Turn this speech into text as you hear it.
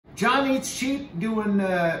John Eats Cheap doing,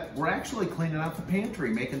 we're actually cleaning out the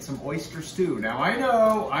pantry, making some oyster stew. Now I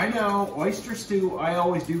know, oyster stew I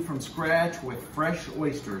always do from scratch with fresh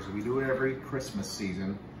oysters. We do it every Christmas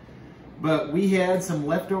season. But we had some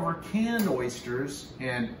leftover canned oysters,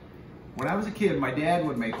 and when I was a kid, my dad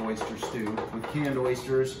would make oyster stew with canned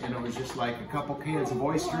oysters, and it was just like a couple cans of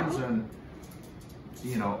oysters and,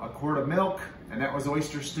 you know, a quart of milk, and that was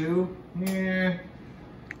oyster stew. Yeah.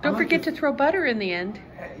 Don't forget to throw butter in the end.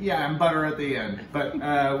 Yeah, and butter at the end.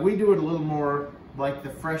 But we do it a little more like the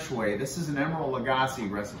fresh way. This is an Emerald Lagasse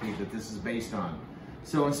recipe that this is based on.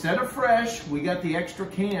 So instead of fresh, we got the extra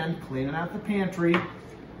canned, cleaning out the pantry,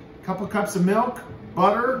 a couple cups of milk,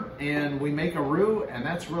 butter, and we make a roux, and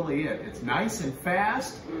that's really it. It's nice and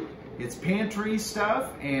fast, it's pantry stuff,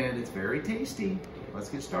 and it's very tasty. Let's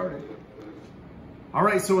get started. All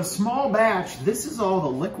right, so a small batch, this is all the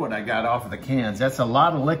liquid I got off of the cans. That's a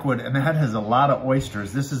lot of liquid, and that has a lot of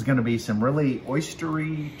oysters. This is gonna be some really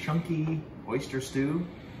oystery, chunky oyster stew.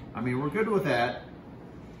 I mean, we're good with that.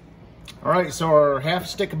 All right, so our half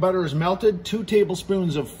stick of butter is melted, 2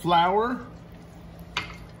 tablespoons of flour,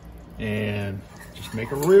 and just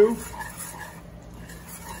make a roux.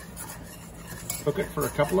 Cook it for a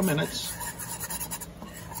couple of minutes.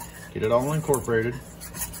 Get it all incorporated.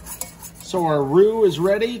 So our roux is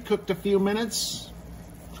ready, cooked a few minutes.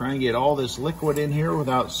 Try and get all this liquid in here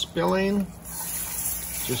without spilling.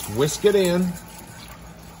 Just whisk it in.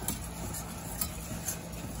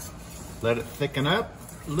 Let it thicken up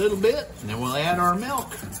a little bit, and then we'll add our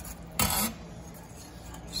milk.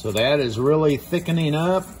 So that is really thickening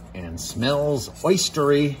up and smells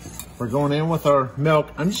oystery. We're going in with our milk.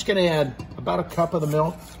 I'm just gonna add about a cup of the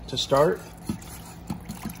milk to start.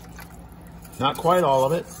 Not quite all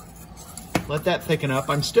of it. Let that thicken up.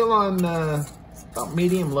 I'm still on about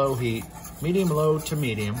medium-low heat. Medium-low to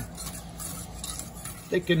medium.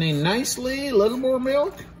 Thickening nicely, a little more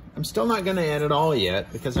milk. I'm still not gonna add it all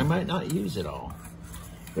yet because I might not use it all.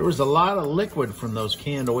 There was a lot of liquid from those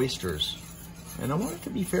canned oysters, and I want it to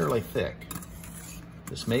be fairly thick.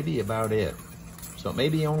 This may be about it. So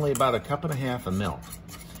maybe only about a cup and a half of milk.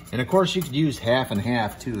 And of course you could use half and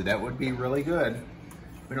half too. That would be really good.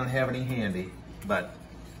 We don't have any handy, but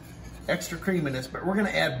extra creaminess, but we're gonna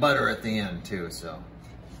add butter at the end too, so.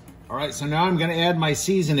 All right, so now I'm gonna add my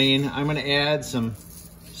seasoning. I'm gonna add some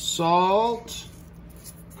salt,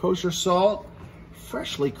 kosher salt,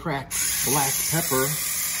 freshly cracked black pepper.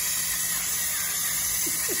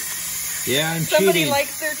 Yeah, I'm Somebody cheating.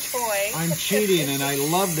 likes their toy. I'm cheating, and I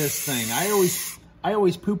love this thing. I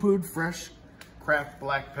always poo-pooed fresh cracked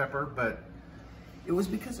black pepper, but it was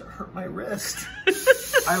because it hurt my wrist.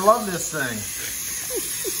 I love this thing.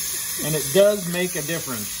 And it does make a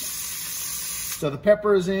difference. So the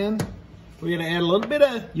pepper is in. We're gonna add a little bit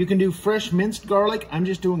of, you can do fresh minced garlic. I'm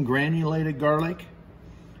just doing granulated garlic.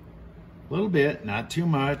 A little bit, not too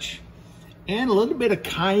much. And a little bit of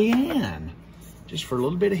cayenne, just for a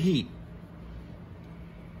little bit of heat.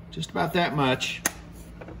 Just about that much.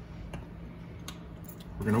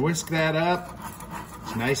 We're gonna whisk that up.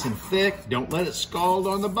 It's nice and thick. Don't let it scald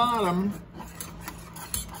on the bottom.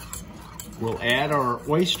 We'll add our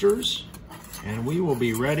oysters, and we will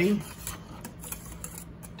be ready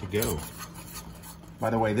to go. By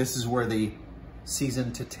the way, this is where the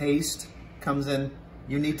season to taste comes in.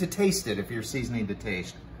 You need to taste it if you're seasoning to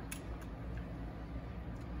taste.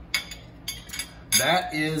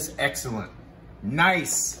 That is excellent.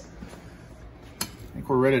 Nice. I think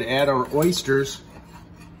we're ready to add our oysters.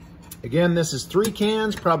 Again, this is 3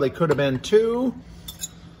 cans, probably could have been 2,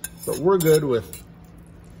 but we're good with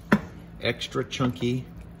extra chunky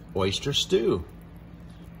oyster stew.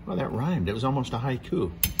 Well, that rhymed. It was almost a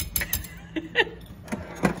haiku. I'm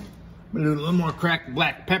gonna do a little more cracked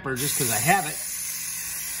black pepper just because I have it.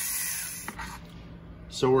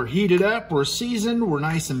 So we're heated up, we're seasoned, we're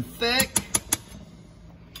nice and thick.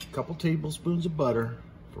 A couple tablespoons of butter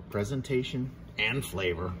for presentation and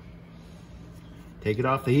flavor. Take it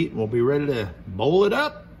off the heat and we'll be ready to bowl it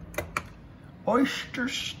up. Oyster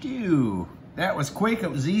stew. That was quick,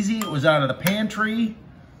 it was easy, it was out of the pantry.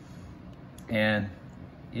 And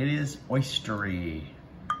it is oystery.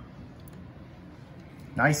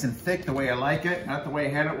 Nice and thick the way I like it, not the way I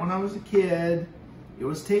had it when I was a kid. It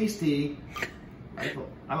was tasty.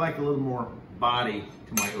 I like a little more body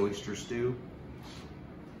to my oyster stew.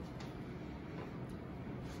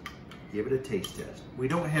 Give it a taste test. We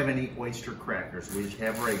don't have any oyster crackers, we just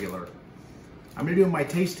have regular. I'm gonna do my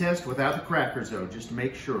taste test without the crackers though, just to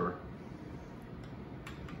make sure.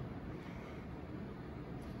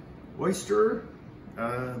 Oyster,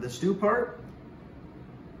 the stew part.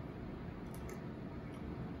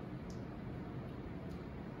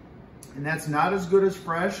 And that's not as good as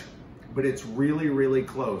fresh, but it's really, really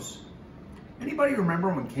close. Anybody remember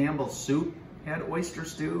when Campbell's Soup had oyster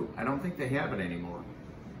stew? I don't think they have it anymore.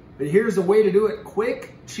 But here's a way to do it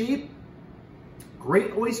quick, cheap,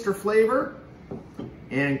 great oyster flavor,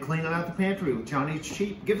 and cleaning out the pantry with John Eats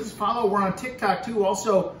Cheap. Give us a follow. We're on TikTok too.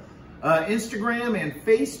 Also, Instagram and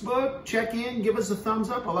Facebook. Check in, give us a thumbs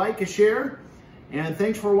up, a like, a share. And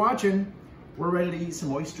thanks for watching. We're ready to eat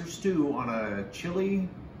some oyster stew on a chilly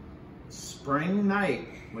spring night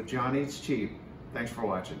with John Eats Cheap. Thanks for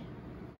watching.